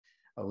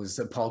it was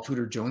Paul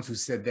Tudor Jones who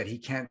said that he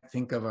can't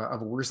think of a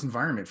worse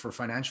environment for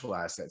financial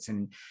assets.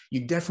 And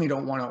you definitely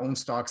don't want to own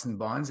stocks and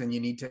bonds, and you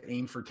need to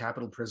aim for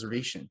capital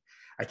preservation.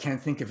 I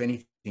can't think of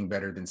anything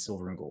better than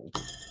silver and gold.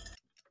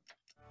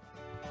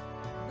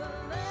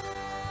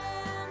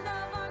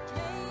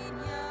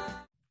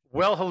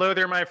 Well, hello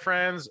there, my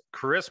friends.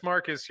 Chris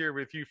Marcus here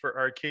with you for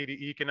Arcadia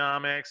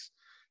Economics,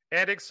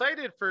 and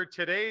excited for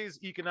today's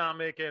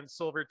economic and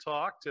silver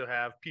talk to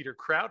have Peter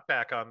Krauth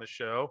back on the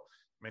show.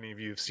 Many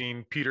of you have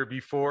seen Peter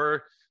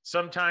before,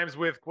 sometimes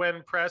with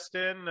Gwen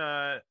Preston,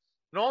 and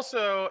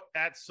also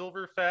at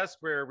Silverfest,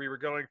 where we were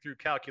going through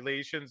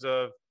calculations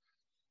of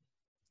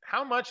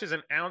how much is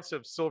an ounce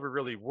of silver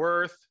really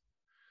worth.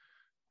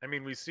 I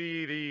mean, we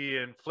see the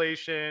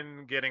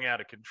inflation getting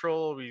out of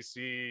control. We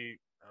see,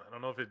 I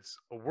don't know if it's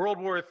a World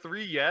War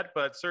III yet,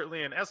 but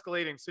certainly an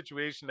escalating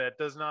situation that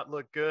does not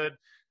look good.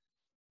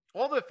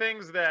 All the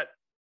things that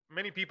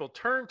many people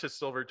turn to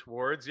silver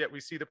towards, yet we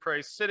see the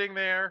price sitting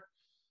there.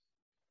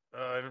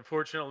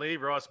 Unfortunately,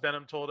 Ross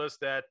Benham told us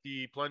that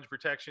the plunge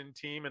protection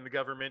team and the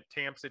government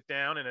tamps it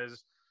down and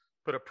has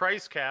put a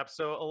price cap.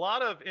 So a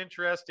lot of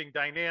interesting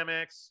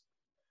dynamics.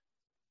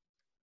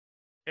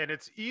 And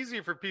it's easy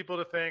for people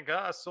to think,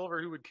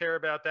 silver, who would care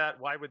about that?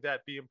 Why would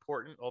that be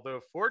important? Although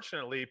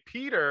fortunately,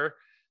 Peter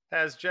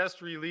has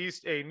just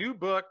released a new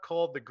book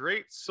called The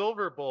Great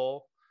Silver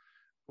Bull,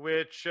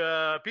 which,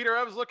 Peter,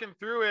 I was looking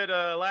through it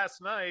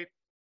last night.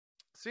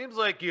 Seems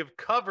like you've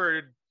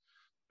covered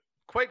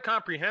quite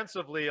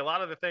comprehensively a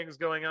lot of the things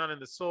going on in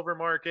the silver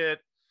market.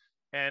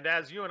 And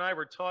as you and I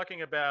were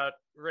talking about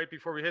right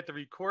before we hit the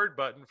record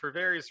button, for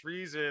various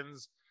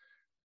reasons,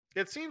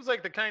 it seems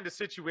like the kind of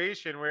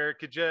situation where it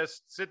could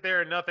just sit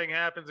there and nothing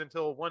happens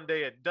until one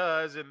day it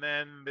does. And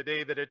then the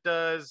day that it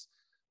does,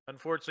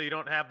 unfortunately, you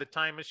don't have the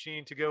time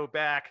machine to go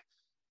back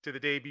to the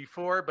day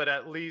before, but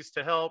at least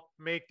to help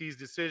make these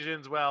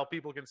decisions while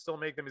people can still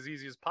make them as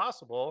easy as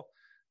possible.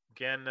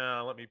 Again,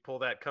 let me pull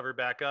that cover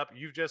back up.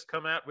 You've just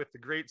come out with The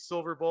Great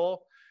Silver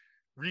Bull,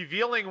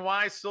 revealing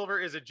why silver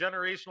is a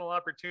generational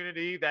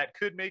opportunity that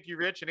could make you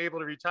rich and able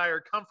to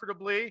retire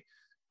comfortably.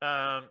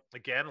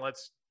 Again,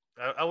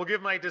 I will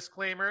give my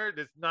disclaimer.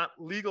 It's not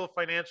legal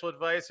financial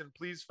advice, and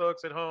please,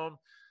 folks at home,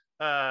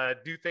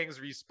 do things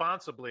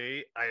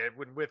responsibly.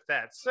 With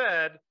that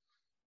said,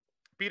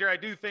 Peter, I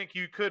do think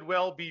you could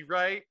well be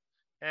right.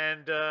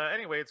 And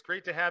anyway, it's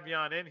great to have you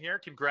on in here.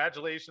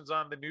 Congratulations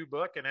on the new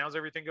book. And how's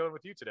everything going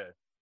with you today?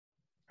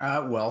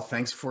 Well,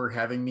 thanks for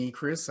having me,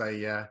 Chris.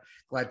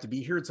 Glad to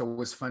be here. It's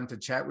always fun to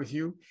chat with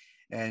you.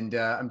 And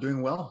I'm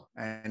doing well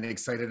and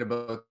excited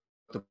about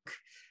the book.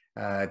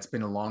 It's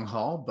been a long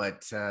haul,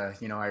 but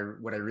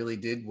what I really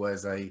did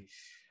was I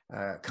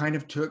kind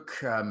of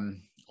took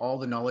all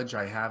the knowledge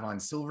I have on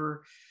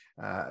silver.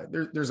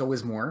 There's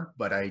always more,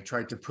 but I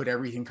tried to put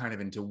everything kind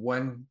of into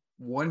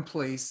one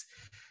place,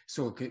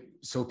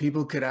 so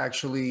people could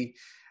actually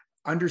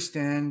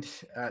understand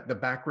the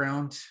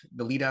background,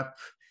 the lead up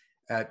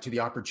to the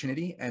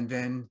opportunity, and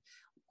then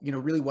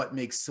really what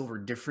makes silver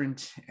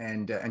different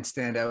and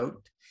stand out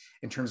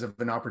in terms of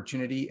an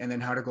opportunity, and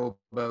then how to go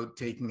about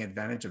taking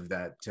advantage of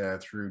that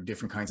through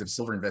different kinds of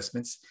silver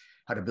investments,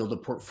 how to build a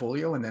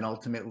portfolio, and then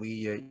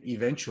ultimately,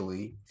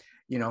 eventually,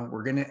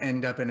 we're going to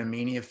end up in a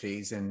mania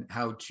phase, and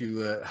how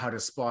to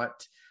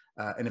spot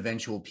an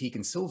eventual peak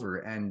in silver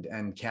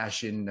and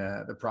cash in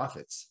the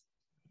profits.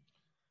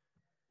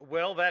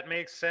 Well, that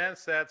makes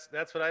sense.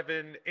 That's what I've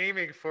been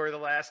aiming for the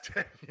last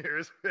 10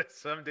 years, with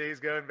some days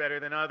going better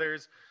than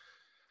others.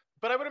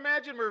 But I would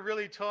imagine we're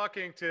really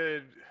talking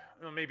to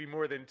maybe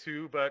more than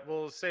two, but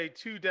we'll say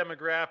two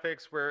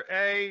demographics where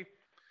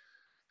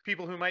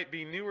people who might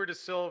be newer to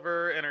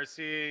silver and are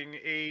seeing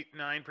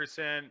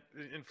 8-9%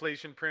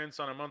 inflation prints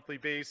on a monthly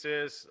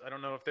basis. I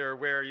don't know if they're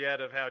aware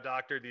yet of how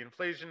doctored the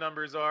inflation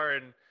numbers are,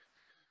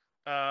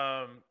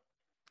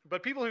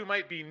 but people who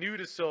might be new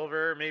to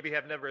silver maybe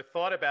have never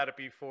thought about it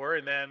before,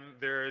 and then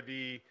there are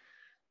the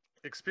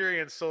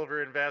experienced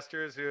silver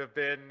investors who have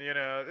been,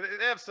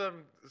 they have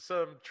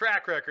some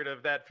track record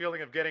of that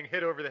feeling of getting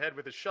hit over the head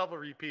with a shovel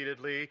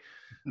repeatedly.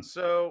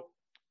 So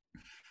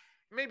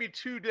maybe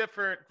two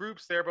different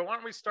groups there, but why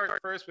don't we start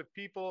first with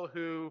people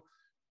who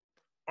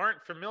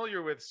aren't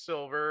familiar with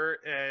silver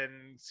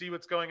and see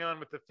what's going on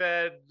with the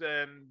Fed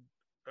and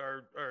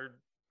are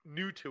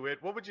new to it.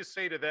 What would you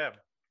say to them?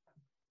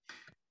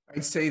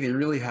 I'd say they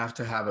really have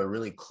to have a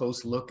really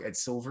close look at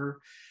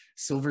silver.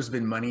 Silver's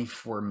been money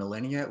for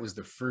millennia. It was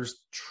the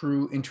first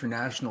true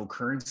international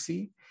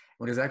currency.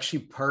 It is actually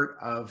part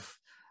of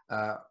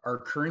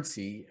our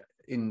currency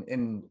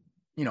in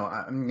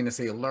I'm going to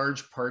say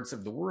large parts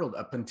of the world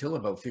up until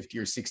about 50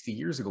 or 60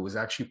 years ago was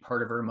actually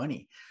part of our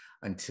money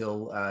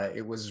until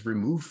it was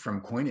removed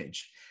from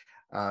coinage.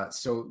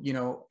 So,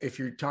 if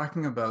you're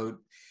talking about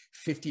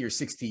 50 or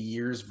 60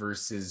 years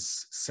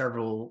versus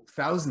several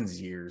thousands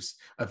years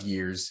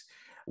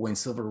when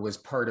silver was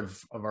part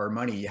of our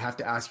money, you have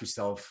to ask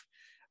yourself,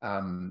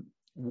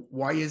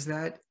 why is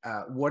that?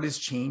 What has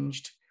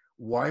changed?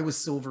 Why was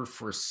silver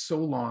for so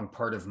long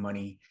part of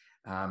money?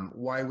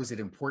 Why was it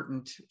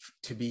important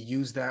to be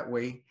used that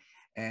way?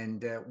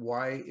 And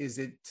why is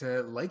it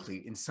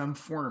likely in some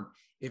form,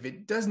 if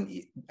it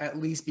doesn't at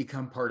least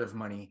become part of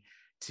money,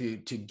 to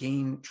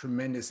gain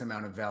tremendous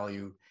amount of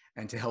value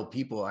and to help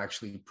people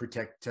actually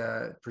protect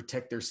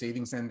their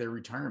savings and their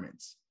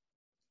retirements?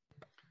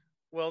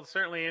 Well, it's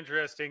certainly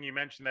interesting you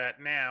mentioned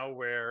that now,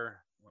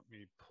 where, let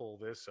me pull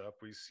this up.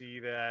 We see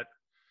that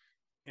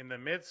in the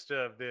midst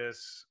of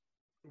this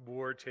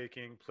war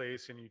taking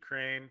place in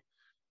Ukraine,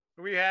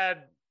 we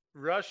had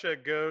Russia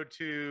go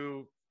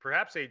to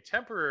perhaps a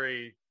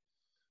temporary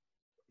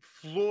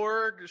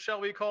floor, shall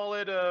we call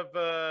it,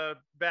 of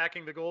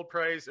backing the gold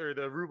price or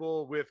the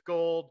ruble with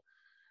gold.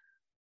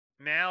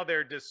 Now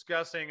they're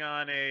discussing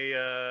on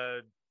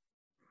a,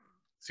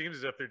 seems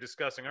as if they're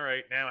discussing, all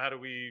right, now how do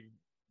we,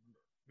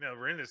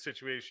 we're in this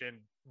situation,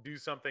 do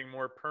something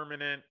more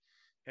permanent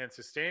and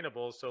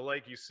sustainable. So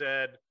like you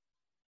said,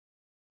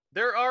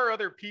 there are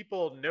other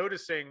people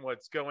noticing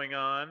what's going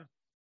on,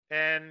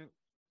 and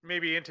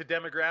maybe into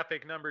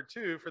demographic number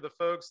two, for the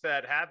folks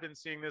that have been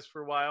seeing this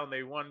for a while and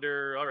they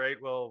wonder, all right,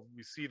 well,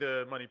 we see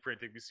the money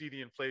printing, we see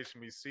the inflation,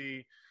 we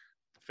see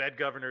Fed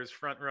governors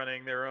front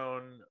running their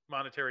own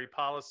monetary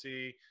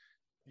policy,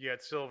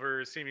 yet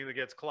silver seemingly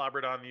gets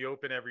clobbered on the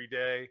open every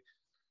day.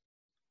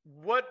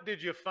 What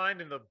did you find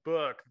in the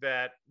book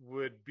that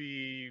would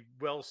be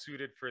well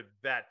suited for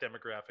that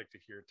demographic to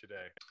hear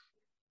today?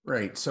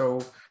 Right.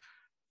 So,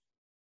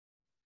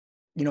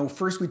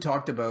 first we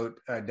talked about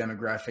a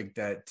demographic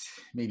that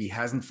maybe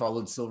hasn't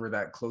followed silver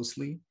that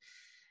closely,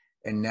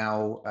 and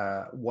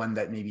now one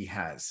that maybe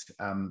has.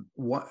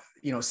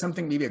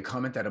 Something, maybe a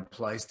comment that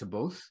applies to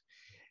both,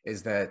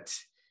 is that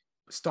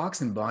stocks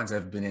and bonds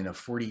have been in a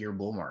 40-year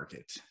bull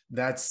market.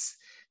 That's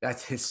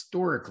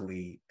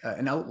historically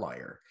an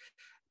outlier,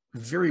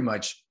 very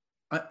much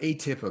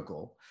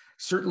atypical,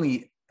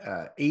 certainly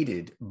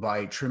aided by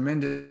a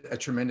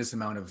tremendous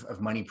amount of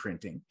money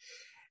printing,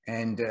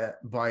 and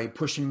by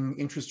pushing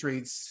interest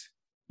rates,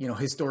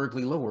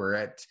 historically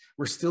lower.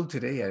 We're still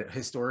today at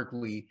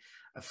historically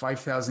a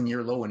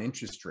 5,000-year low in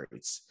interest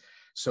rates.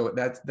 So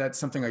that's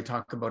something I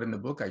talk about in the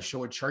book. I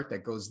show a chart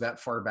that goes that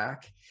far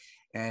back,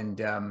 and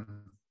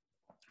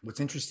what's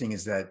interesting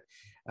is that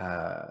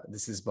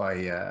this is by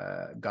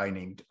a guy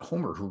named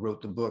Homer who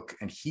wrote the book,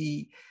 and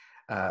he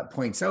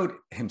points out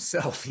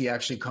himself. He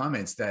actually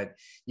comments that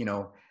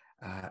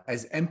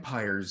as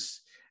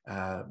empires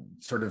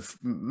sort of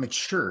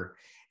mature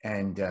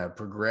and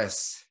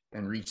progress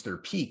and reach their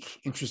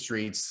peak, interest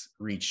rates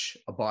reach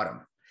a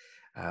bottom.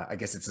 I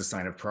guess it's a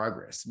sign of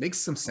progress. Makes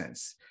some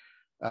sense.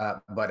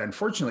 But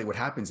unfortunately, what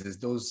happens is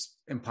those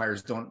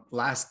empires don't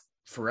last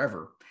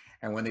forever.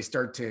 And when they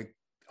start to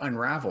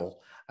unravel,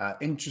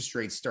 interest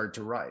rates start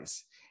to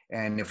rise.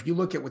 And if you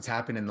look at what's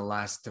happened in the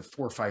last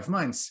 4 or 5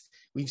 months,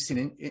 we've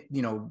seen,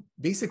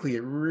 basically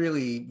it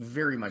really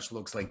very much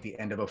looks like the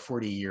end of a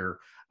 40-year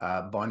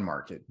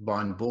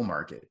bond bull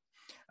market.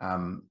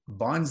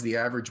 Bonds, the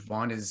average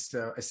bond is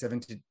a 7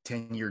 to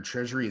 10-year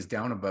treasury is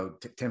down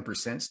about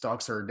 10%.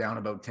 Stocks are down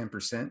about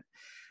 10%.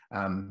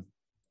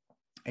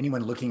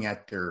 Anyone looking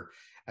at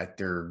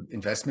their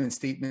investment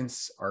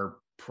statements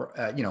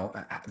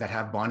that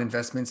have bond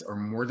investments are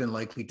more than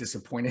likely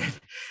disappointed,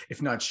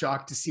 if not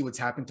shocked, to see what's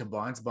happened to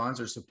bonds.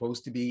 Bonds are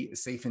supposed to be a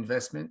safe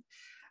investment.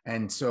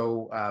 And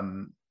so,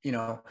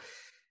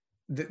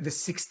 the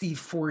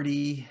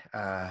 60-40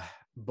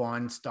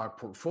 bond stock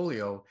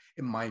portfolio,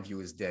 in my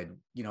view, is dead.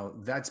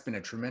 That's been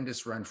a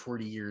tremendous run,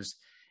 40 years.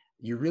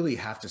 You really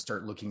have to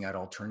start looking at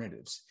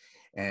alternatives.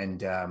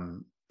 And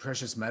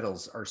precious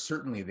metals are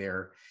certainly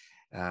there.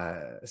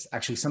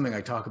 Actually, something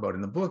I talk about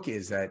in the book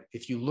is that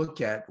if you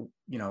look at,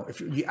 if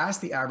you ask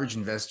the average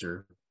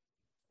investor,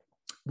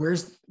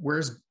 where's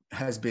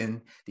has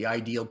been the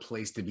ideal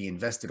place to be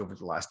invested over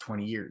the last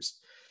 20 years,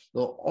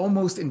 they'll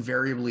almost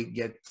invariably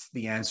get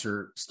the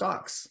answer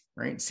stocks,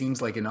 right? It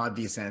seems like an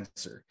obvious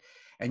answer.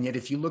 And yet,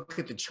 if you look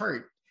at the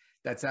chart,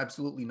 that's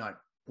absolutely not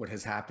what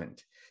has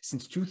happened.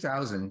 Since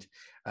 2000,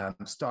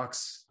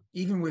 stocks,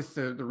 even with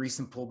the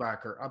recent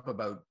pullback, are up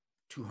about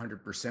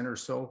 200% or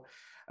so.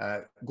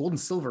 Gold and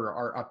silver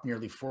are up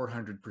nearly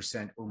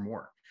 400% or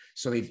more.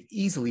 So they've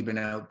easily been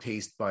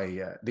outpaced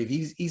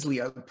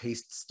easily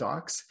outpaced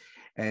stocks,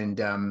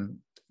 and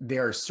they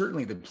are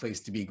certainly the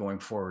place to be going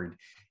forward.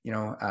 In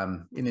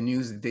the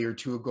news a day or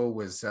two ago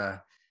was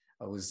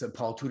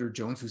Paul Tudor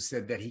Jones, who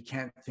said that he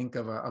can't think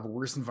of a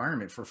worse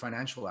environment for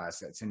financial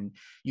assets. And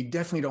you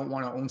definitely don't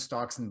want to own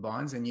stocks and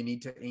bonds, and you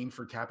need to aim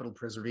for capital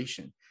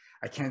preservation.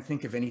 I can't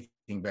think of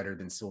anything better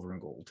than silver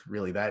and gold.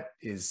 Really, that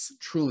is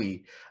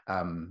truly,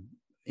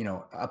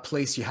 a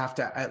place you have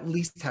to at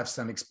least have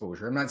some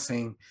exposure. I'm not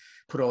saying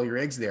put all your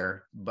eggs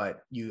there,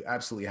 but you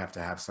absolutely have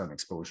to have some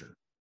exposure.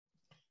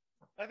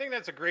 I think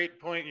that's a great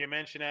point you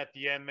mentioned at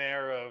the end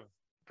there of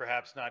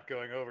perhaps not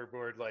going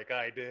overboard like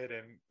I did.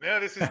 And no,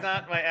 this is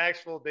not my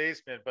actual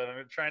basement, but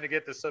I'm trying to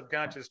get the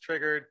subconscious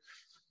triggered.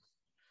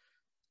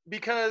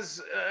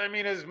 Because,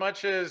 as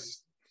much as,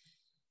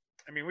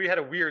 we had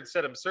a weird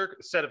set of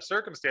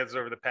circumstances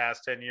over the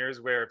past 10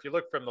 years where if you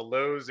look from the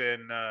lows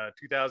in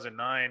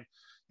 2009,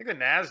 think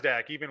the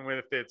NASDAQ, even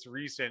with its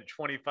recent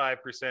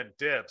 25%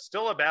 dip,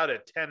 still about a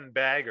 10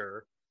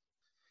 bagger.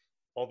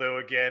 Although,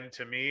 again,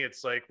 to me,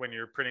 it's like when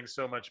you're printing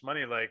so much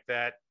money like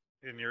that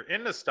and you're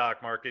in the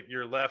stock market,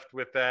 you're left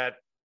with that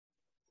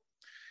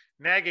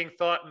nagging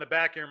thought in the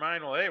back of your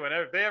mind, well, hey,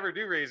 whenever they ever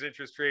do raise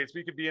interest rates,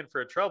 we could be in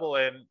for a trouble.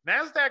 And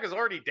NASDAQ is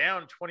already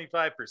down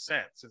 25%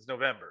 since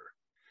November.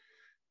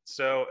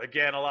 So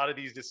again, a lot of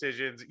these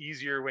decisions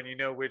easier when you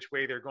know which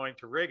way they're going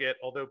to rig it.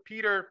 Although,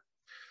 Peter,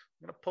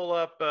 I'm going to pull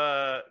up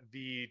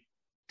the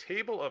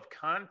table of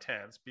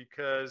contents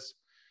because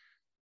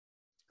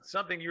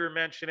something you were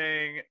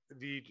mentioning,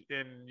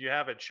 and you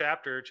have a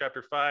chapter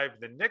 5,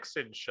 the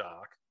Nixon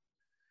shock.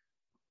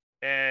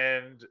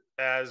 And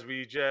as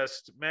we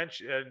just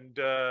mentioned,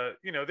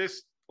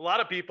 this, a lot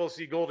of people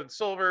see gold and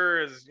silver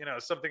as,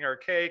 something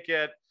archaic,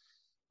 yet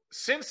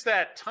since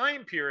that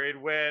time period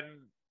when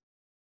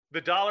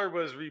the dollar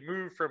was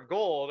removed from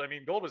gold, I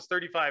mean, gold was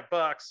 35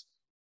 bucks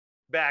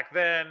back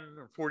then,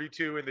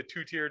 42 in the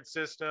two-tiered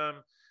system.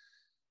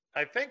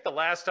 I think the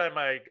last time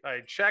I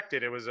checked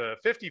it, it was a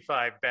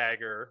 55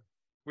 bagger,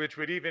 which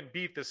would even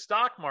beat the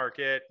stock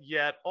market,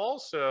 yet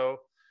also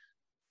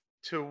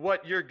to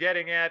what you're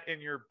getting at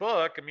in your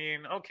book. I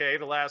mean, okay,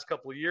 the last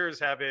couple of years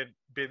haven't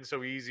been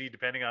so easy,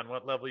 depending on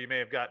what level you may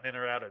have gotten in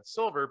or out at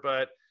silver,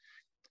 but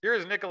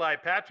here's Nikolai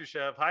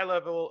Patrushev,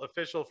 high-level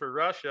official for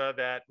Russia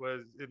that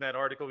was in that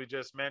article we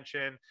just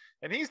mentioned,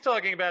 and he's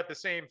talking about the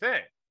same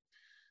thing.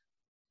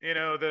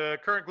 The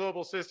current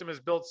global system is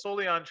built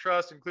solely on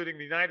trust, including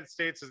the United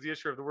States as the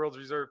issuer of the world's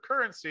reserve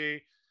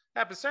currency.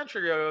 Half a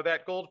century ago,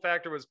 that gold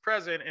factor was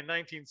present in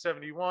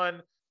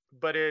 1971,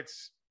 but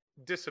it's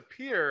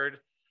disappeared.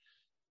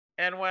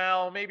 And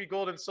while maybe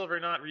gold and silver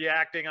are not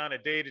reacting on a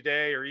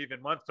day-to-day or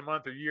even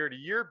month-to-month or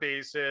year-to-year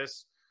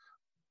basis,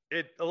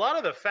 a lot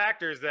of the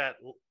factors that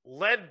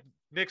led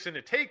Nixon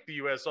to take the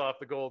U.S. off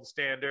the gold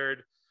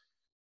standard,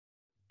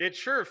 it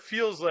sure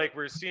feels like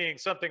we're seeing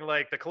something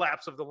like the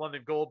collapse of the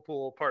London Gold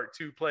Pool Part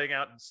 2 playing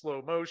out in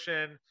slow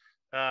motion,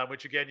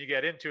 which again you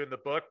get into in the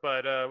book.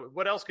 But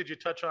what else could you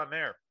touch on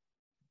there?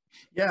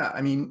 Yeah,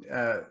 I mean,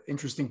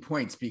 interesting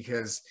points,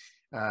 because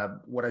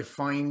what I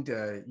find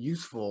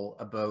useful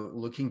about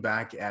looking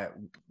back at,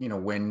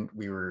 when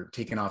we were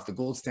taken off the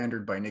gold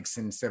standard by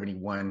Nixon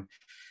 71,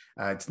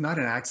 it's not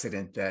an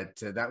accident that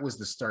that was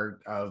the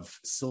start of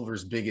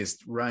silver's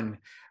biggest run,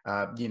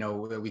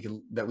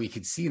 that we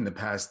could see in the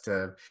past,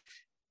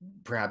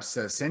 perhaps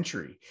a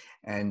century.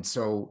 And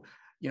so,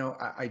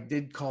 I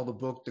did call the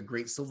book The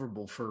Great Silver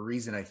Bull for a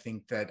reason. I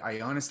think that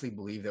I honestly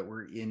believe that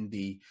we're in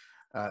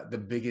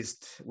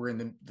we're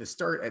in the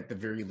start, at the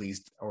very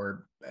least,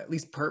 or at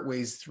least part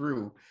ways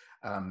through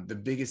the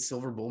biggest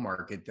silver bull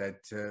market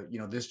that,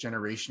 this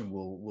generation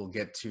will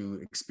get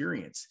to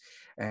experience.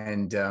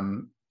 And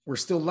we're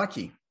still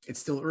lucky. It's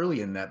still early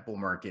in that bull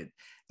market.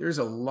 There's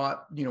a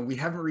lot, we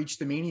haven't reached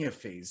the mania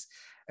phase.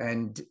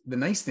 And the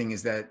nice thing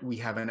is that we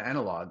have an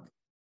analog.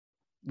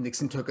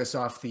 Nixon took us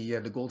off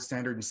the gold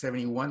standard in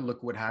 71.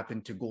 Look what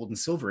happened to gold and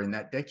silver in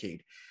that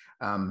decade.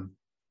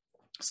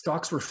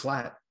 Stocks were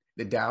flat.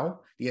 The Dow,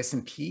 the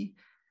S&P,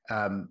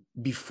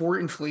 before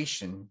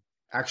inflation,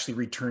 actually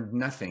returned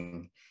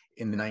nothing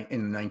in the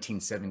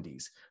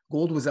 1970s.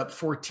 Gold was up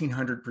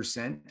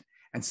 1,400%,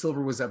 and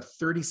silver was up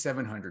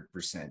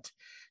 3,700%.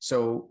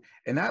 So,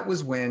 and that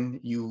was when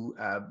you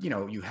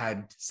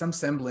had some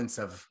semblance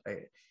of,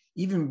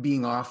 even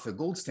being off the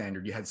gold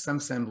standard, you had some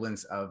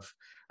semblance of,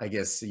 I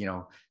guess,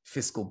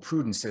 fiscal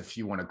prudence, if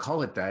you want to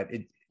call it that.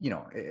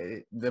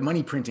 The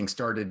money printing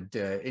started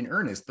in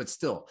earnest, but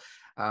still,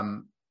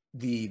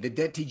 the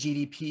debt to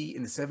GDP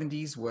in the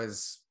 70s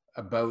was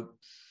about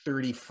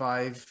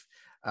 35%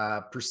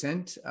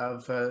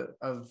 of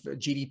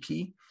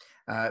GDP.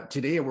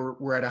 Today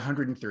we're at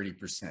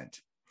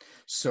 130%.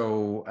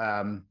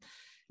 So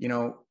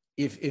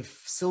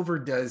if silver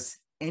does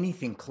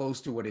anything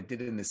close to what it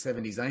did in the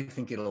 70s, I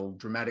think it'll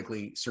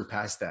dramatically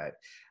surpass that.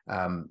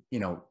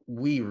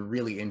 We were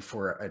really in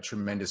for a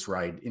tremendous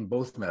ride in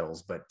both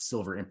metals, but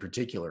silver in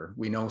particular.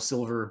 We know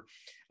silver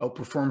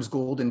outperforms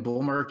gold in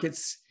bull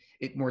markets.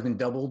 It more than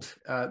doubled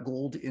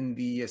gold in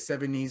the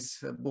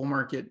 70s bull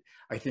market.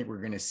 I think we're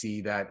going to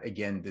see that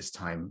again this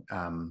time,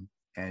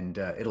 and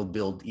it'll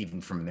build even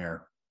from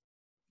there.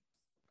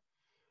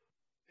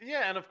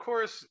 Yeah, and of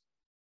course,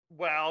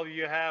 while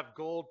you have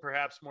gold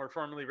perhaps more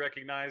formally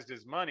recognized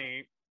as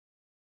money,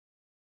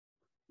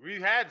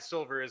 we've had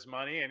silver as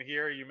money. And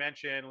here you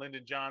mentioned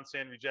Lyndon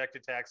Johnson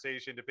rejected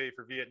taxation to pay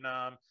for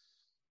Vietnam.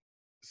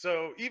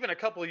 So even a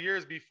couple of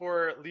years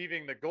before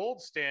leaving the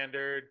gold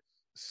standard,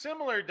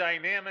 similar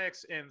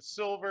dynamics in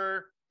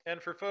silver.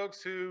 And for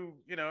folks who,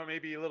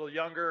 maybe a little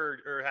younger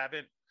or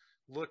haven't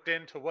looked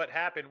into what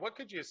happened, what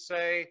could you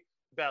say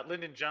about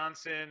Lyndon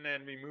Johnson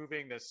and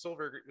removing the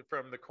silver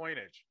from the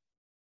coinage?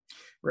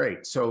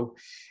 Right. So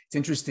it's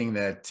interesting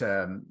that,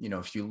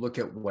 if you look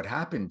at what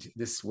happened,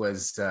 this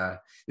was the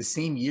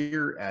same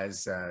year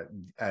as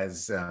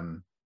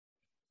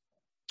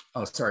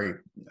Oh, sorry.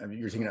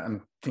 You're thinking.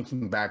 I'm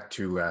thinking back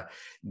to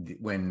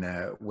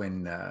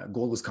when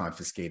gold was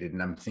confiscated,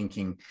 and I'm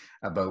thinking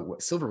about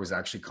what silver was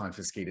actually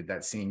confiscated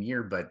that same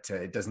year, but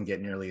it doesn't get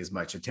nearly as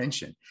much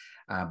attention.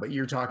 But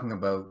you're talking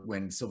about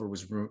when silver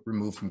was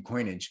removed from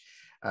coinage.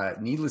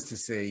 Needless to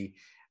say,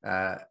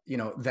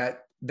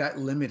 that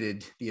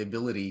limited the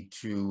ability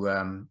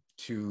to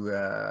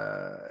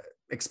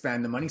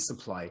expand the money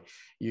supply.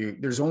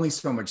 There's only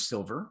so much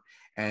silver.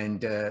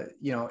 And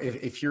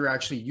if you're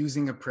actually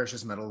using a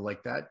precious metal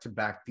like that to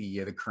back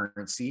the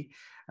currency,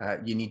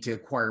 you need to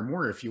acquire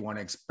more if you want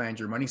to expand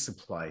your money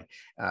supply.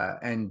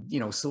 And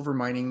silver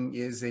mining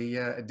is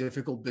a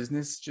difficult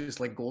business, just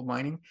like gold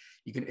mining.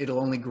 It'll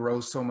only grow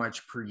so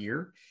much per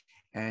year,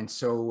 and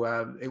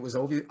so it was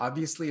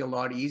obviously a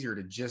lot easier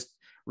to just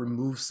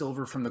remove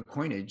silver from the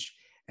coinage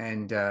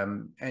and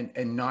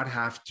not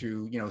have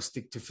to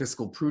stick to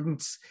fiscal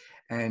prudence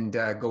and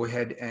go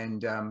ahead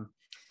and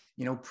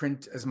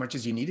print as much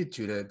as you needed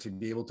to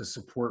be able to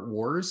support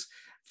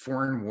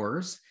foreign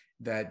wars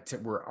that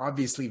were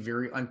obviously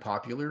very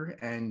unpopular.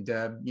 And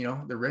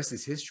the rest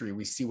is history.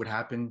 We see what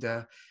happened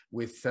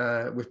with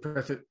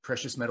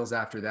precious metals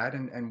after that,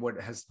 and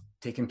what has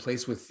taken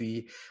place with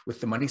the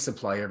money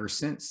supply ever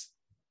since.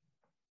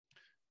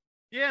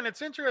 Yeah, and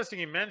it's interesting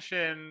you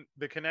mentioned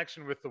the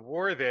connection with the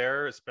war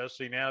there,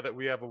 especially now that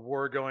we have a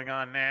war going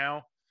on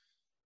now.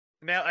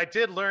 Now, I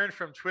did learn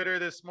from Twitter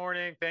this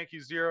morning, thank you,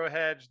 Zero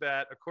Hedge,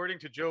 that according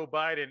to Joe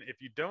Biden,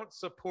 if you don't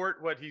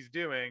support what he's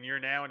doing,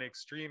 you're now an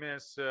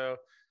extremist. So,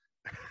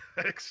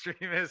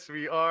 extremists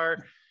we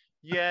are.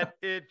 Yet,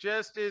 it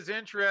just is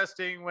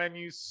interesting when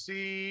you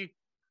see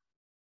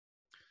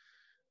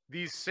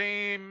the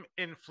same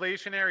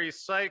inflationary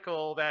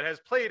cycle that has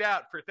played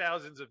out for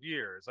thousands of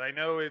years. I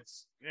know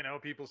it's,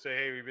 people say,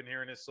 hey, we've been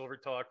hearing this silver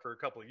talk for a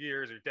couple of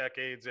years or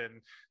decades,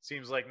 and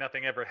seems like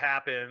nothing ever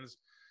happens.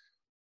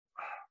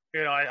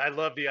 I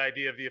love the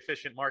idea of the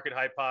efficient market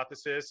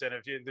hypothesis, and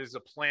if there's a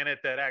planet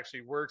that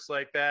actually works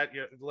like that,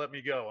 let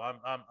me go.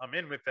 I'm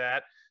in with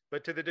that.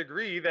 But to the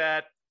degree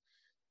that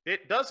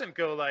it doesn't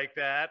go like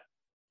that,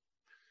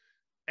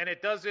 and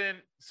it doesn't,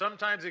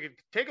 sometimes it could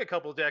take a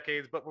couple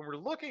decades. But when we're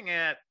looking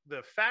at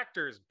the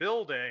factors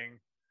building,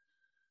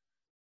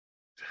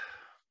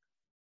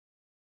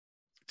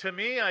 to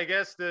me, I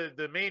guess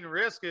the main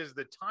risk is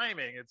the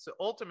timing. It's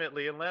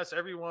ultimately, unless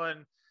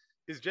everyone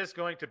is just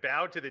going to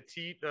bow to the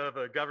teat of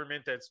a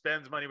government that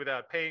spends money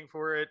without paying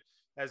for it,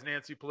 as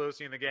Nancy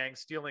Pelosi and the gang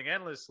stealing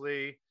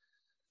endlessly.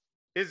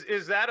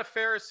 Is that a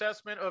fair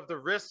assessment of the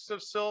risks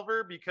of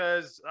silver?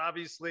 Because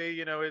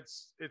obviously,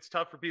 it's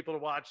tough for people to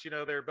watch,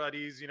 their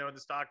buddies, in the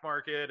stock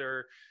market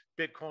or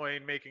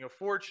Bitcoin making a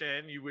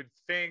fortune. You would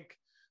think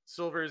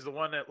silver is the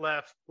one that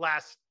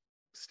last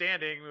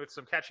standing with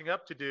some catching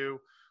up to do.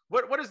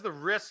 What is the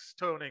risks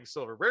to owning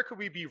silver? Where could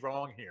we be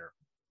wrong here?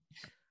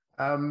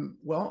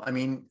 Well, I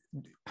mean,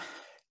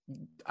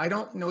 I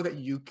don't know that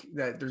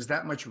there's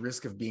that much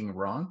risk of being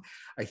wrong.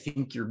 I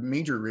think your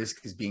major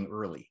risk is being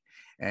early,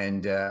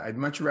 and I'd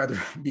much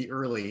rather be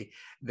early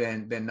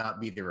than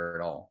not be there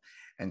at all.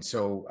 And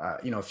so,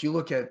 if you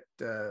look at,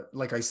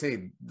 like I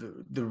say,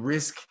 the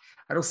risk,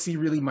 I don't see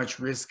really much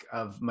risk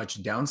of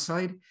much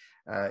downside.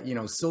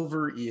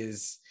 Silver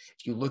is,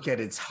 if you look at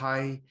its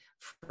high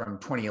from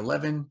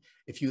 2011,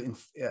 if you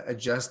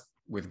adjust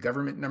with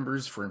government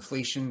numbers for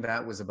inflation,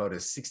 that was about a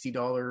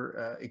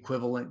 $60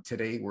 equivalent.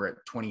 Today, we're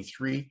at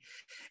 23.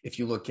 If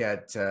you look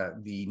at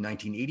the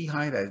 1980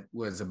 high, that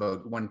was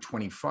about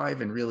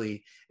 125, and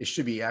really it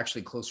should be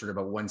actually closer to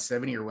about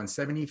 170 or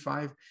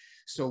 175.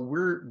 So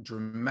we're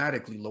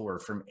dramatically lower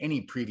from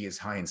any previous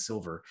high in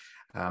silver.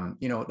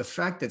 The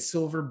fact that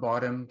silver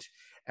bottomed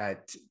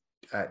at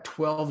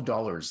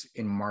 $12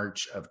 in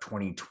March of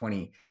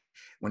 2020,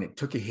 when it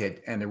took a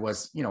hit, and there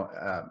was,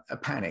 a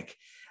panic,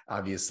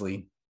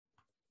 obviously,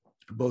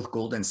 both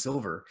gold and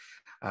silver.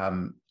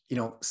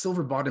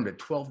 Silver bottomed at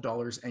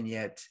 $12, and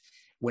yet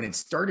when it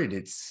started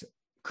its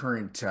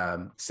current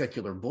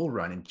secular bull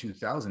run in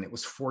 2000, it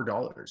was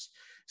 $4.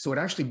 So it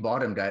actually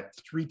bottomed at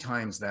 3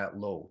 times that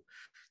low.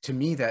 To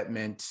me, that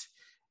meant,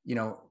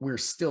 we're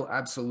still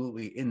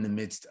absolutely in the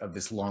midst of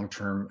this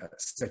long-term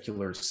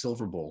secular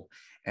silver bull.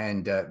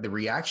 And the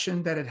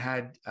reaction that it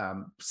had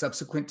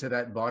subsequent to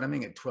that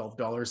bottoming at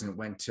 $12, and it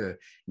went to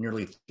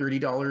nearly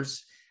 $30,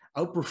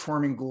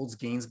 outperforming gold's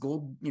gains.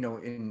 Gold,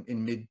 in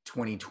mid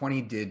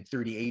 2020 did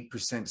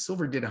 38%.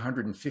 Silver did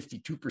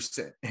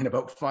 152% in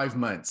about 5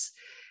 months.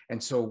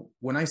 And so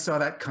when I saw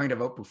that kind of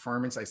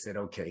outperformance, I said,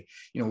 okay,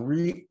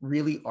 we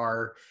really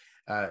are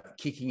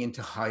kicking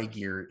into high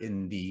gear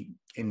in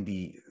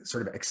the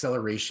sort of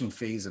acceleration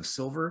phase of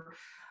silver.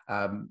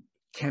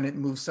 Can it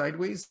move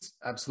sideways?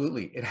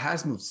 Absolutely. It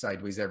has moved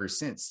sideways ever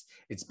since.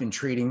 It's been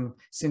trading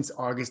since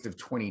August of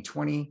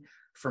 2020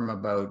 from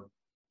about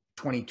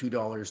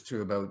 $22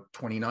 to about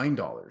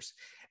 $29.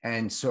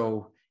 And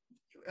so,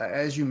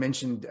 as you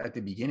mentioned at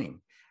the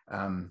beginning,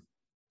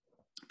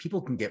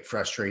 people can get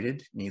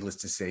frustrated, needless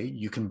to say.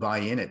 You can buy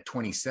in at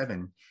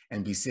 27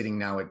 and be sitting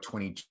now at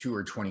 22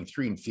 or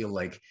 23 and feel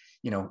like,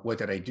 what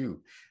did I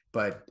do?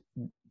 But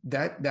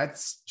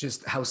that's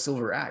just how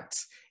silver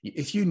acts.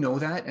 If you know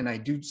that, and I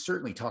do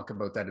certainly talk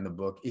about that in the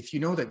book, if you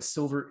know that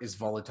silver is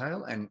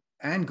volatile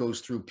and goes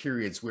through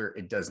periods where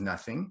it does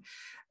nothing,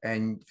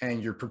 and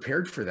you're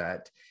prepared for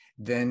that,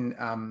 then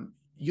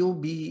you'll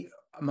be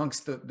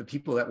amongst the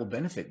people that will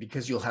benefit,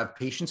 because you'll have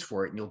patience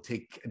for it and you'll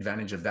take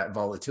advantage of that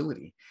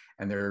volatility.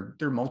 And there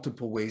are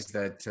multiple ways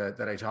that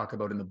I talk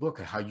about in the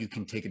book, how you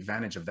can take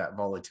advantage of that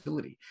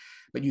volatility.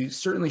 But you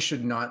certainly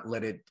should not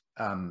let it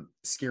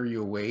scare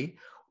you away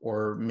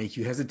or make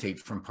you hesitate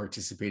from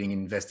participating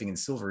and investing in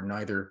silver,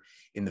 neither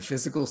in the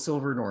physical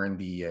silver nor in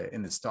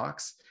the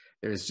stocks.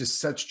 There's just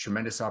such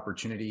tremendous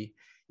opportunity.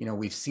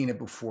 We've seen it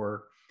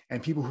before,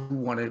 and people who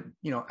want to,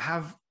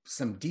 have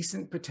some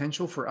decent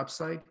potential for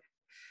upside,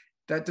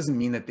 that doesn't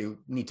mean that they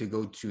need to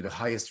go to the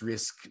highest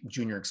risk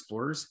junior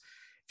explorers.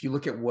 If you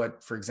look at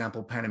what, for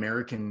example, Pan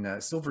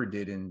American Silver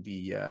did in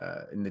the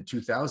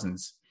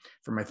 2000s,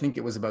 from I think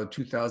it was about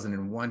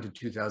 2001 to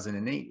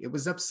 2008, it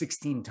was up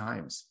 16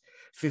 times,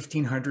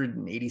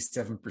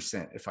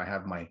 1,587%, if I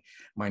have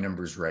my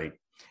numbers right.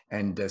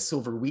 And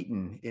Silver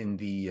Wheaton in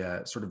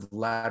the sort of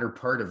latter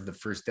part of the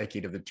first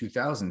decade of the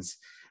 2000s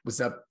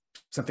was up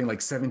something like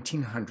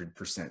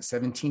 1,700%,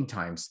 17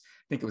 times.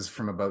 I think it was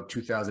from about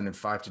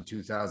 2005 to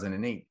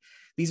 2008.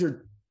 These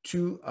are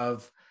two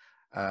of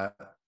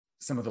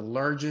some of the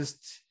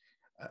largest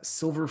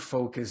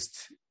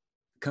silver-focused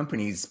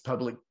companies,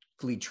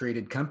 publicly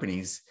traded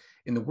companies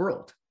in the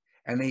world.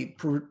 And they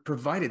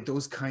provided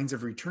those kinds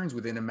of returns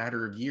within a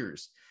matter of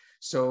years.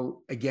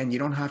 So again, you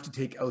don't have to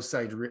take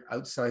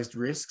outsized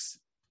risks.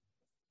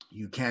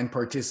 You can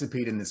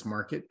participate in this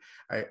market.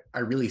 I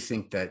really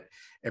think that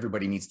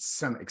everybody needs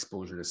some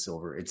exposure to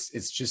silver.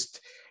 It's just,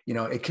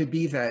 it could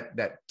be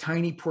that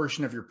tiny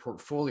portion of your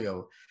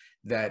portfolio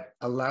that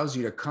allows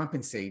you to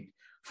compensate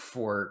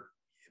for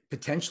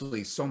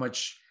potentially so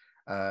much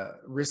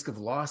risk of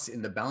loss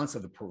in the balance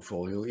of the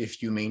portfolio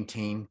if you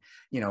maintain,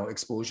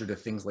 exposure to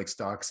things like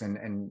stocks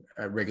and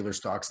regular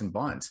stocks and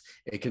bonds.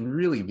 It can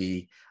really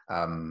be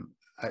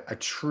a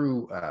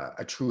true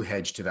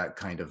hedge to that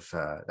kind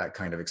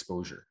of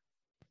exposure.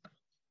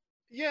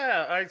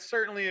 Yeah, I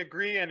certainly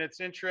agree. And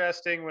it's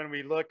interesting when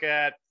we look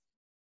at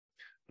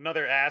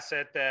another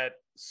asset that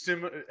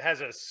has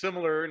a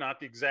similar,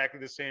 not exactly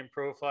the same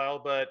profile,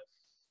 but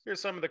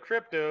here's some of the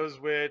cryptos,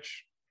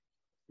 which,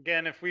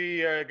 again, if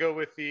we go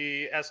with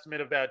the estimate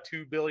of about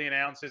 2 billion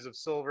ounces of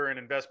silver in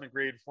investment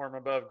grade form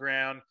above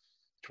ground,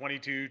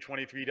 $22,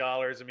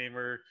 $23, I mean,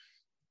 we're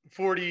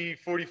 40,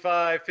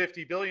 45,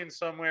 50 billion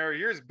somewhere.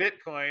 Here's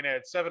Bitcoin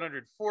at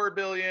 704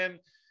 billion.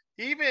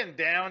 Even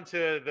down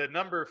to the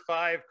number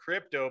 5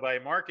 crypto by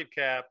market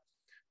cap,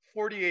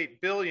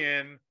 48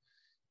 billion.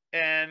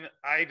 And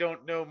I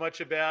don't know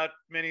much about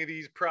many of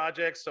these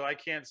projects, so I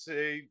can't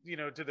say,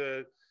 to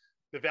the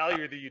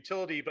value or the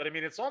utility. But I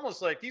mean, it's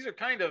almost like these are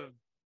kind of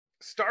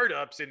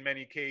startups in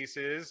many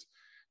cases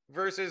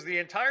versus the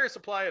entire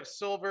supply of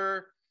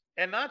silver,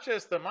 and not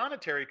just the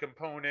monetary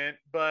component,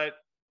 but,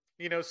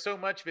 so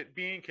much of it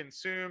being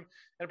consumed.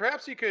 And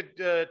perhaps you could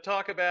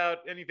talk about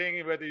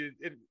anything, whether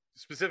it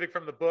specific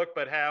from the book,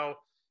 but how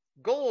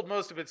gold,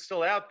 most of it's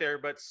still out there,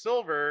 but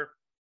silver,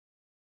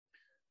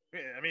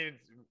 I mean,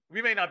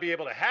 we may not be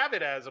able to have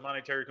it as a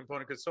monetary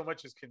component because so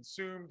much is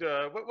consumed.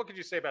 What could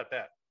you say about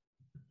that?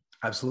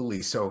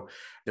 Absolutely. So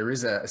there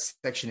is a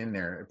section in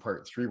there,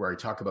 part 3, where I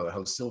talk about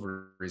how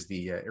silver is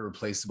the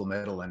irreplaceable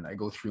metal, and I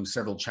go through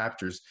several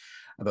chapters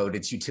about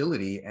its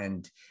utility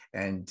and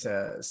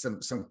some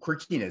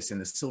quirkiness in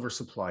the silver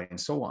supply and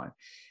so on.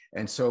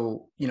 And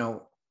so,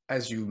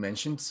 as you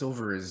mentioned,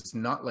 silver is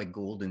not like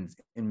gold in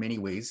many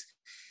ways.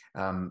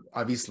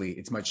 Obviously,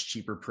 it's much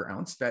cheaper per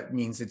ounce. That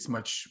means it's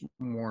much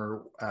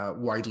more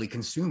widely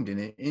consumed in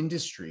an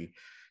industry.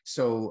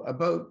 So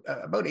about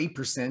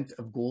 8%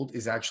 of gold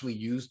is actually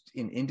used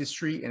in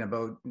industry, and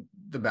about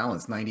the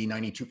balance,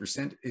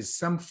 92% is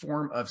some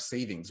form of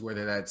savings,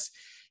 whether that's,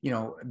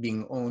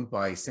 being owned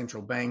by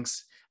central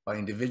banks, by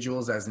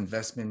individuals as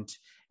investment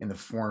in the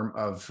form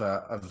of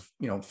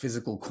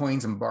physical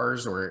coins and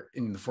bars, or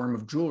in the form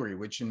of jewelry,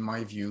 which in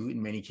my view, in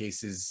many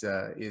cases,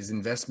 is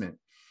investment.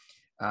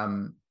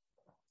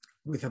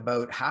 With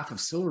about half of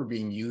silver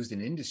being used in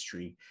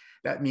industry,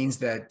 that means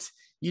that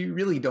you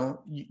really don't,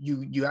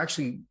 you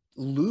actually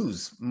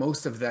lose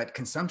most of that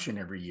consumption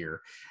every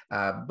year.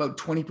 About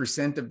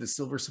 20% of the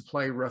silver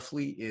supply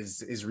roughly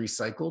is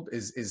recycled,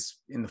 is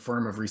in the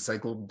form of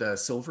recycled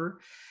silver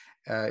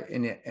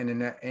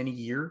in any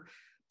year.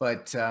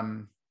 But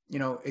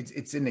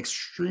it's an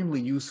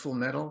extremely useful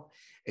metal.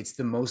 It's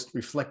the most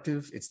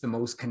reflective, it's the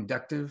most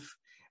conductive.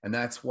 And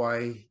that's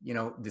why,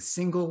 the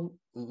single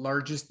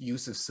largest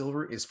use of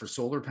silver is for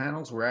solar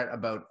panels. We're at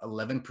about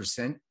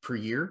 11% per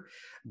year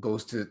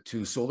goes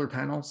to solar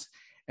panels.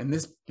 And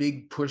this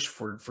big push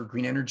for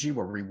green energy,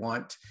 where we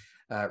want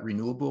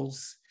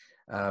renewables,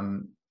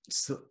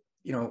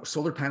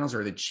 solar panels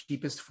are the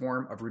cheapest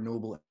form of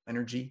renewable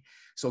energy.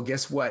 So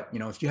guess what?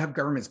 If you have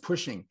governments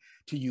pushing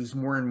to use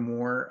more and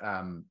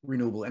more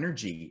renewable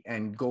energy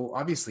and go,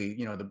 obviously,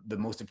 the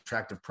most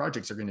attractive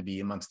projects are going to be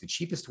amongst the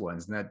cheapest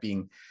ones, and that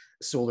being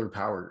solar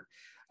power.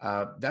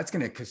 That's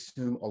going to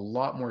consume a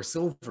lot more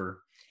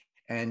silver.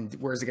 And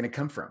where is it going to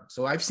come from?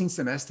 So I've seen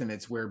some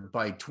estimates where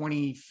by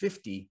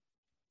 2050,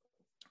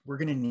 we're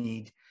going to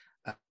need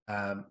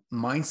a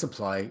mine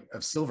supply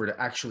of silver to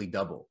actually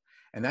double.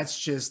 And that's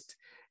just,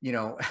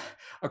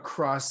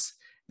 across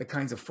the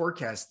kinds of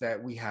forecasts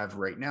that we have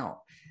right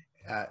now.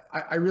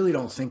 I really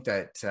don't think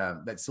that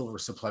that silver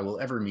supply will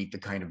ever meet the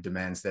kind of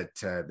demands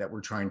that we're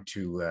trying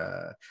to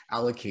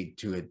allocate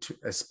to it,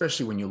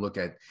 especially when you look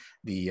at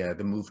the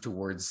move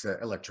towards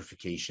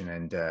electrification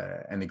and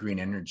the green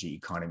energy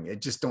economy. I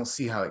just don't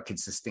see how it could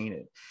sustain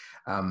it.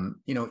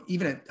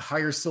 Even at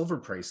higher silver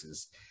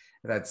prices,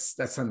 that's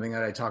something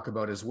that I talk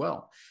about as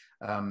well.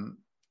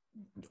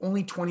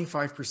 Only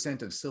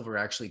 25% of silver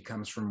actually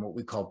comes from what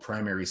we call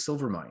primary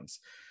silver mines.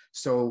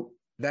 So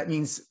that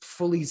means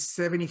fully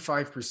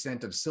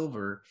 75% of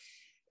silver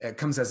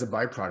comes as a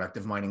byproduct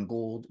of mining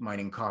gold,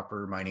 mining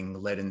copper, mining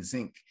lead and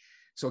zinc.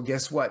 So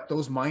guess what?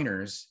 Those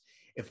miners,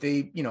 if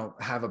they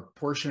have a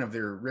portion of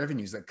their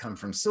revenues that come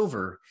from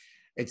silver,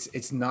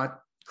 it's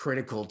not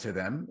critical to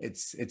them.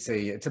 It's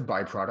a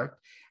byproduct.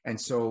 And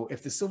so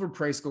if the silver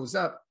price goes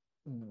up,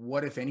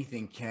 what, if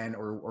anything, can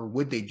or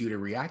would they do to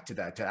react to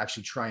that, to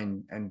actually try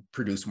and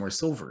produce more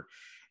silver?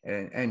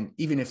 And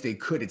even if they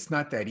could, it's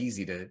not that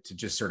easy to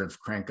just sort of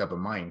crank up a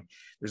mine.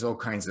 There's all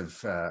kinds of,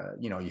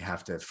 you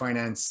have to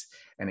finance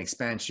an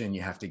expansion,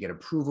 you have to get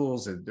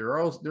approvals, and there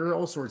are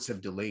all sorts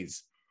of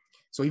delays.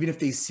 So even if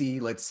they see,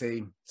 let's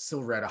say,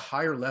 silver at a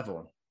higher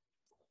level,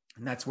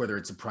 and that's whether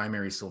it's a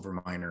primary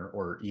silver miner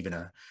or even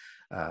a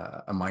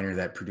miner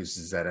that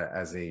produces that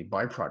as a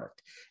byproduct,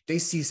 they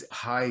see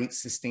high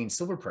sustained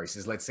silver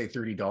prices, let's say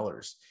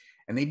 $30.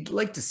 And they'd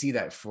like to see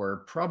that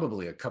for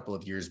probably a couple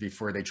of years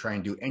before they try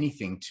and do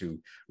anything to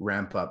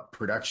ramp up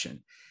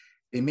production.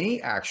 They may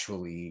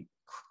actually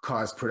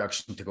cause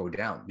production to go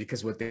down,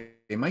 because what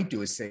they might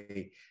do is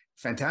say,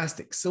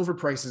 fantastic, silver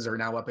prices are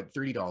now up at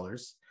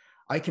 $30.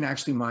 I can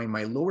actually mine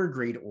my lower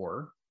grade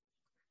ore,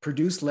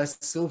 produce less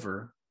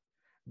silver,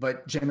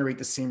 but generate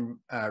the same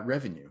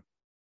revenue.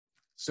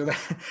 So that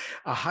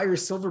a higher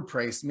silver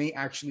price may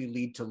actually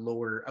lead to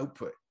lower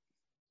output.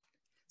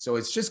 So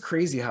it's just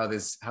crazy how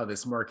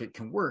this market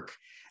can work,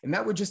 and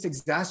that would just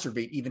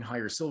exacerbate even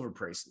higher silver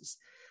prices.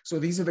 So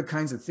these are the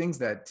kinds of things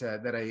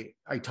that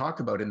I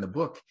talk about in the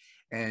book,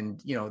 and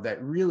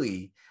that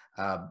really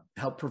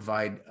help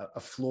provide a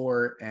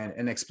floor and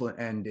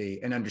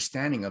an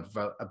understanding of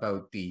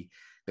about the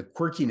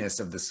quirkiness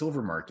of the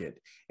silver market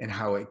and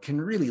how it can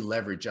really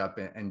leverage up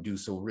and do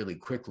so really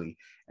quickly.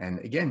 And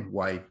again,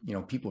 why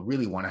people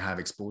really want to have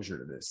exposure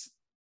to this.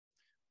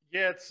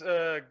 Yeah, it's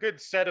a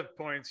good set of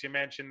points you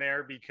mentioned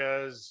there,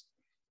 because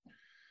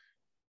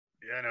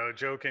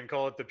Joe can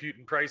call it the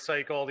Putin price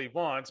hike all he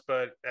wants,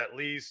 but at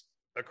least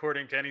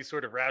according to any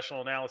sort of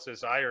rational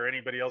analysis I or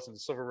anybody else in the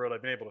silver world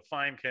I've been able to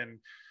find can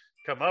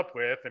come up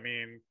with, I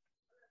mean,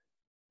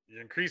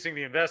 increasing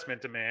the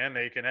investment demand.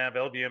 They can have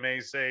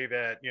LBMA say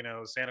that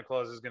Santa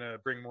Claus is going to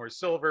bring more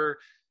silver,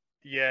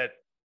 yet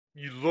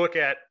you look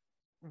at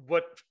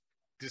what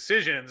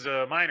decisions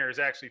a miner is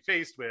actually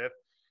faced with,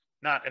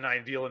 not an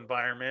ideal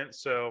environment.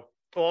 So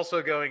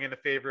also going into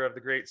favor of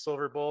the Great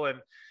Silver Bull. And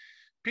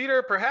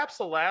Peter, perhaps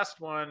the last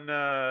one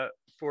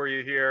for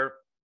you here.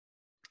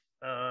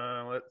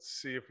 Let's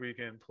see if we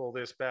can pull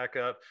this back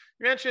up.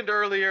 You mentioned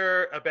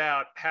earlier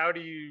about how do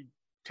you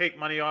take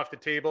money off the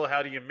table?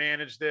 How do you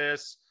manage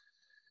this?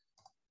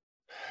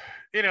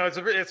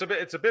 It's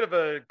a bit of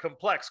a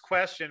complex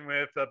question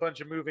with a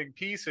bunch of moving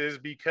pieces,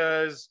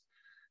 because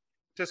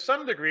to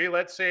some degree,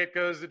 let's say it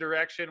goes the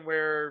direction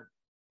where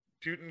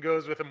Putin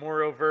goes with a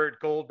more overt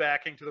gold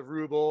backing to the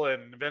ruble,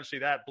 and eventually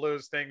that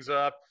blows things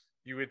up.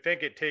 You would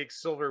think it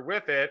takes silver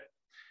with it.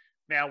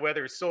 Now,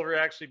 whether silver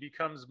actually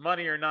becomes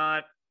money or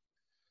not,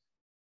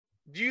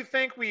 do you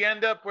think we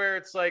end up where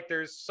it's like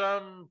there's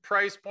some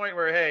price point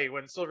where, hey,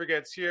 when silver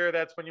gets here,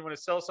 that's when you want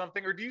to sell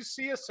something? Or do you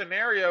see a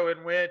scenario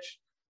in which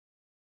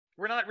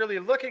we're not really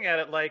looking at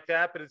it like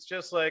that, but it's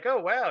just like, oh,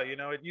 wow,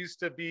 it used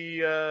to be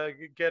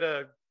get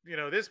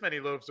this many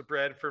loaves of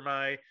bread for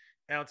my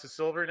ounce of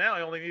silver. Now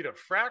I only need a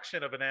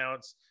fraction of an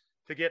ounce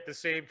to get the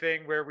same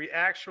thing, where we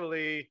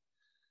actually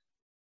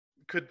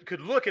could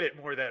look at it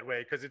more that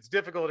way, because it's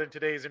difficult in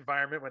today's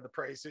environment when the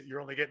price,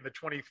 you're only getting the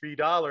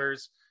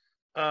 $23.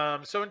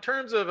 So in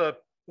terms of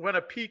when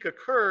a peak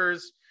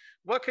occurs,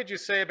 what could you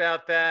say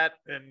about that?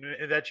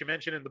 And that you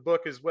mentioned in the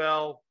book as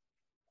well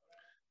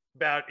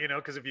about,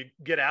 because if you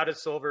get out of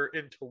silver,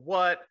 into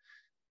what?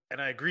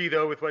 And I agree,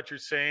 though, with what you're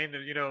saying,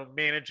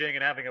 managing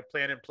and having a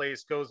plan in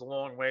place goes a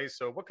long way.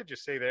 So what could you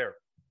say there?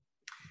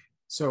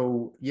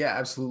 So, yeah,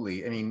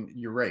 absolutely. I mean,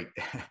 you're right.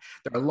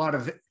 There are a lot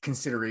of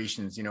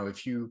considerations.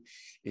 If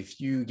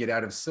you get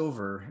out of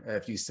silver,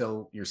 if you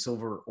sell your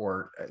silver,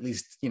 or at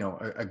least,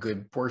 a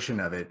good portion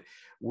of it,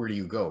 where do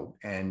you go?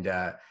 And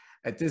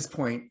at this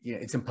point,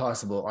 it's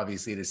impossible,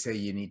 obviously, to say.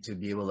 You need to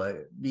be able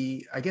to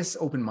be, I guess,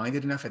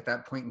 open-minded enough at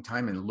that point in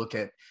time and look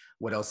at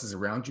what else is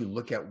around you,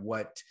 look at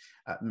what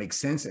makes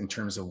sense in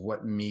terms of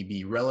what may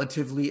be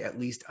relatively at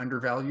least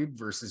undervalued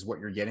versus what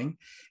you're getting.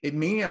 It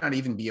may not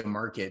even be a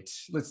market.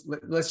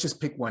 Let's just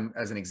pick one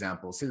as an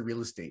example, say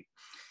real estate.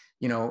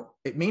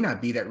 It may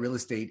not be that real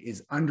estate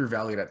is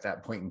undervalued at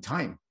that point in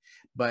time,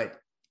 but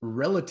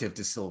relative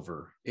to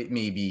silver, it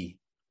may be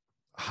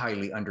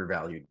highly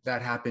undervalued.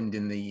 That happened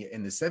in the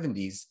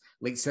 70s,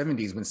 late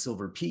 70s, when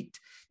silver peaked.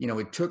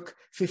 It took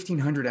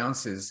 1,500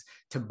 ounces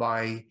to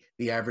buy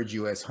the average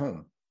US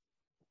home.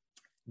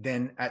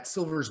 Then at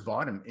silver's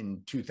bottom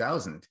in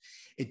 2000,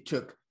 it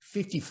took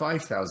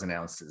 55,000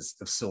 ounces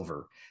of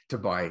silver to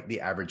buy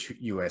the average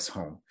US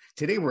home.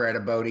 Today, we're at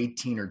about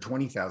 18 or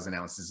 20,000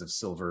 ounces of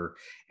silver.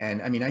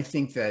 And I mean, I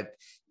think that,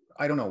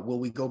 I don't know, will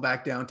we go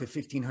back down to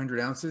 1,500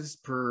 ounces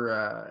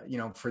per,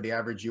 for the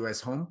average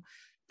US home?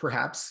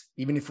 Perhaps,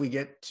 even if we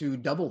get to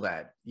double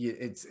that,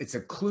 it's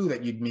a clue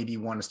that you'd maybe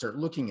want to start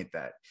looking at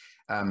that.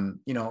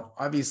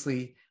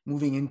 Obviously,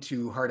 moving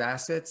into hard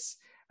assets,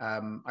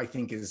 I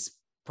think is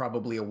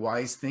probably a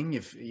wise thing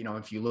if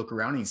you look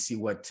around and you see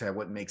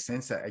what makes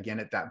sense again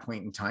at that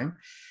point in time.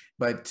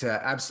 But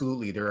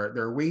absolutely, there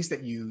are ways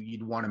that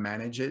you'd want to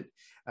manage it.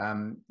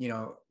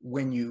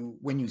 When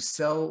you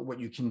sell, what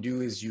you can do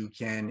is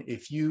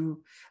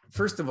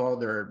first of all,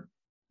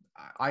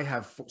 I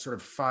have sort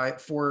of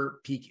four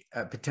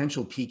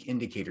potential peak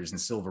indicators in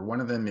silver. One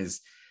of them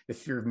is the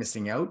fear of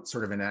missing out,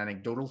 sort of an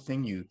anecdotal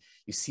thing. You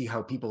see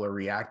how people are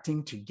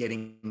reacting to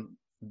getting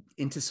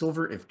into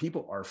silver. If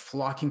people are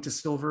flocking to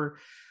silver,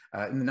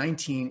 in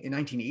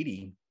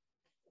 1980,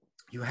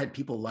 you had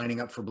people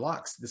lining up for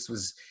blocks. This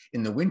was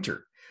in the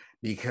winter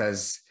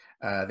because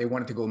they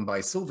wanted to go and buy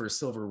silver.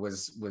 Silver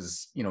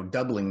was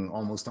doubling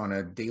almost on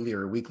a daily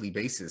or a weekly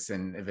basis,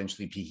 and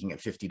eventually peaking at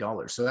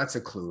 $50. So that's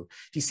a clue.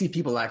 If you see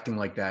people acting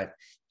like that,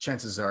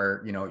 chances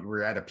are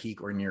we're at a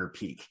peak or near a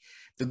peak.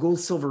 The gold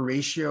silver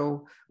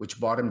ratio, which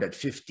bottomed at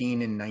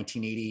 15 in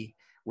 1980,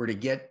 were to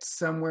get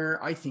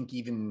somewhere, I think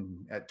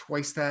even at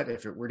twice that,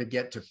 if it were to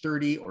get to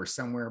 30 or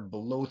somewhere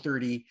below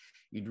 30,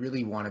 you'd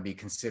really want to be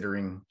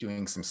considering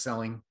doing some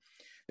selling.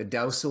 The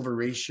Dow silver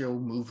ratio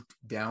moved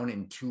down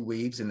in two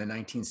waves in the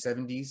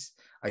 1970s.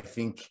 I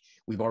think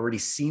we've already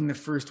seen the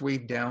first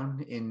wave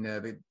down in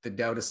the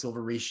Dow to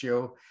silver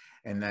ratio,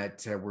 and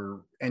that we're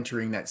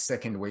entering that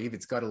second wave.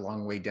 It's got a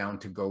long way down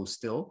to go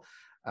still,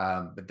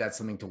 but that's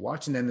something to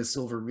watch. And then the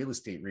silver real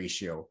estate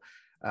ratio.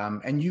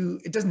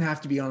 It doesn't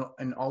have to be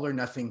an all or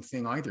nothing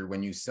thing either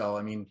when you sell.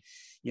 I mean,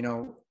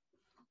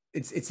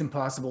 it's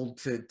impossible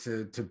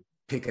to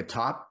pick a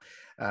top,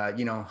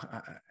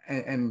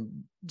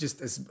 and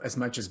just as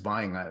much as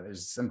buying.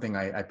 There's something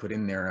I put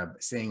in there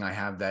saying I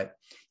have that,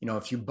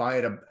 if you buy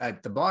it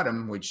at the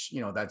bottom, which,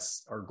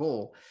 that's our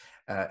goal,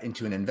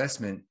 into an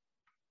investment,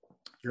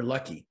 you're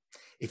lucky.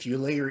 If you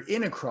layer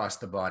in across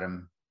the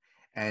bottom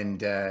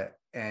and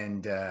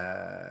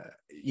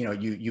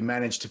you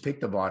manage to pick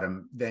the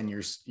bottom, then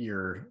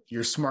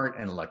you're smart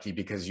and lucky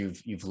because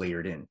you've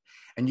layered in.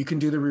 And you can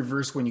do the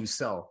reverse when you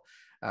sell.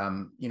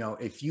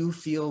 If you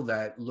feel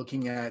that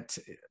looking at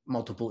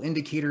multiple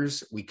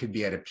indicators, we could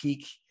be at a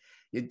peak,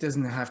 it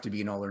doesn't have to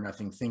be an all or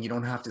nothing thing. You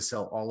don't have to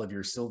sell all of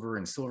your silver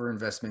and silver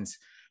investments.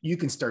 You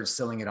can start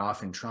selling it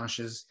off in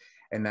tranches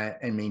and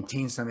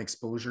maintain some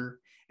exposure.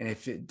 And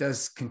if it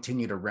does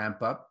continue to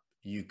ramp up,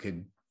 you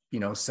could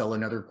sell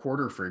another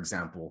quarter, for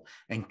example,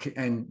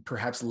 and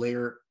perhaps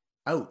layer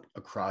out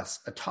across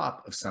a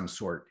top of some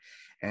sort.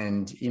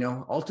 And,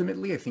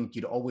 ultimately, I think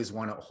you'd always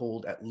want to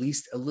hold at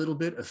least a little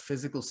bit of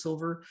physical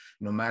silver,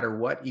 no matter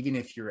what, even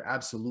if you're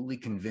absolutely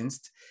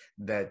convinced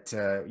that,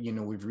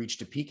 we've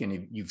reached a peak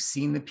and you've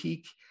seen the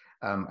peak.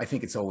 I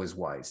think it's always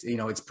wise.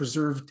 It's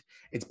preserved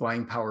its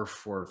buying power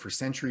for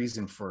centuries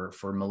and for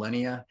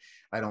millennia.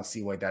 I don't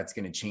see why that's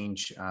going to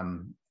change.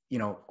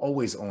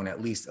 Always own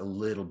at least a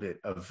little bit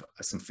of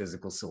some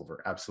physical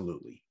silver.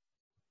 Absolutely.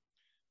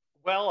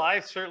 Well, I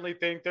certainly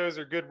think those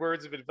are good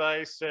words of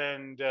advice,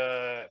 and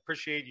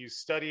appreciate you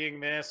studying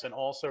this and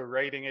also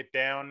writing it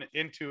down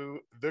into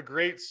the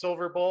Great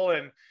Silver Bull.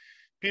 And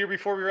Peter,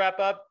 before we wrap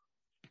up,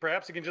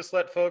 perhaps you can just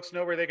let folks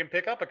know where they can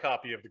pick up a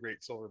copy of the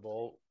Great Silver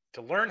Bull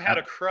to learn how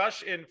to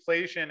crush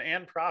inflation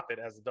and profit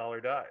as the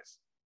dollar dies.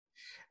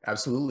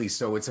 Absolutely.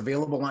 So it's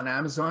available on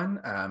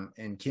Amazon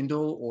in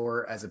Kindle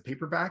or as a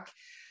paperback.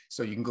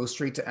 So you can go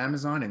straight to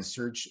Amazon and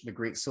search the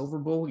Great Silver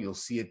Bull. You'll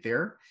see it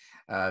there.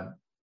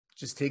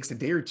 Just takes a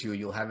day or two,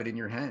 you'll have it in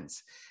your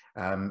hands.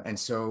 And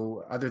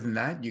so other than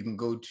that, you can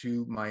go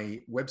to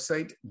my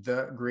website,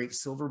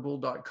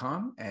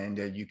 thegreatsilverbull.com,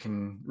 and you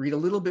can read a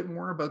little bit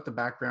more about the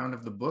background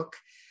of the book.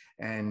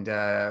 And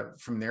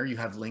from there, you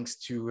have links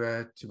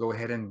to go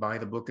ahead and buy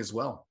the book as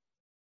well.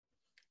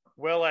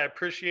 Well, I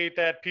appreciate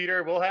that,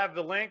 Peter. We'll have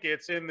the link.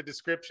 It's in the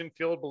description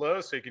field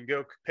below, so you can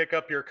go pick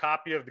up your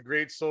copy of the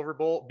Great Silver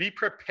Bull. Be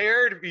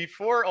prepared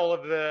before all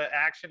of the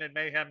action and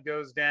mayhem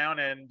goes down.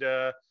 And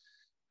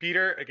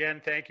Peter,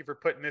 again, thank you for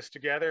putting this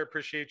together.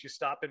 Appreciate you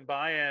stopping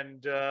by,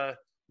 and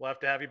we'll have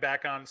to have you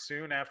back on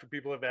soon after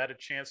people have had a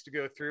chance to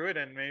go through it,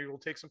 and maybe we'll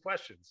take some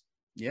questions.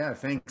 Yeah,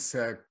 thanks,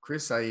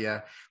 Chris.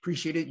 I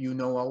appreciate it. You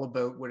know all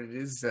about what it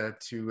is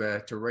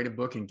to write a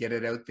book and get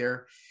it out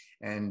there.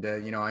 And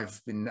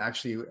I've been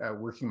actually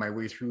working my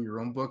way through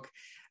your own book.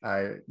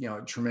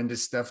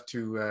 Tremendous stuff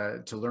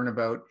to learn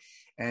about.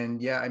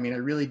 And yeah, I mean, I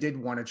really did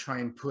want to try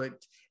and put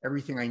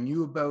everything I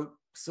knew about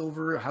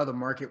silver, how the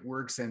market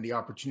works, and the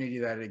opportunity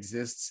that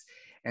exists,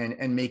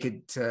 and make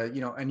it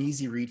an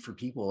easy read for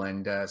people,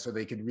 and so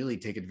they could really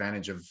take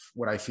advantage of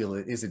what I feel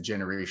is a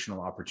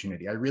generational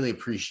opportunity. I really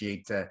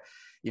appreciate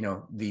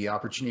the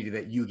opportunity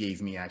that you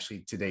gave me actually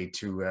today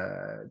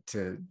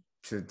to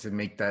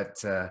make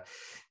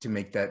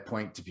that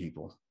point to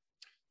people.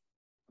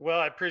 Well,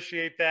 I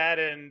appreciate that,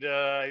 and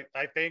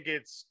I think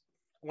it's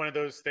one of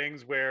those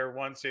things where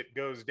once it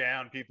goes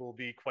down, people will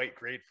be quite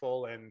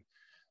grateful, and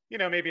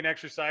maybe an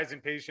exercise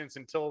in patience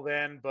until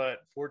then.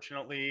 But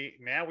fortunately,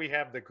 now we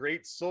have the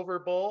Great Silver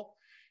Bull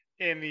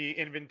in the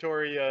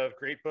inventory of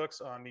great books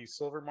on the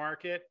silver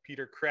market.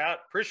 Peter Krauth,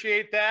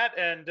 appreciate that,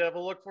 and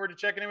we'll look forward to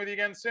checking in with you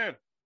again soon.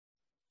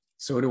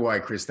 So do I,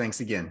 Chris.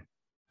 Thanks again.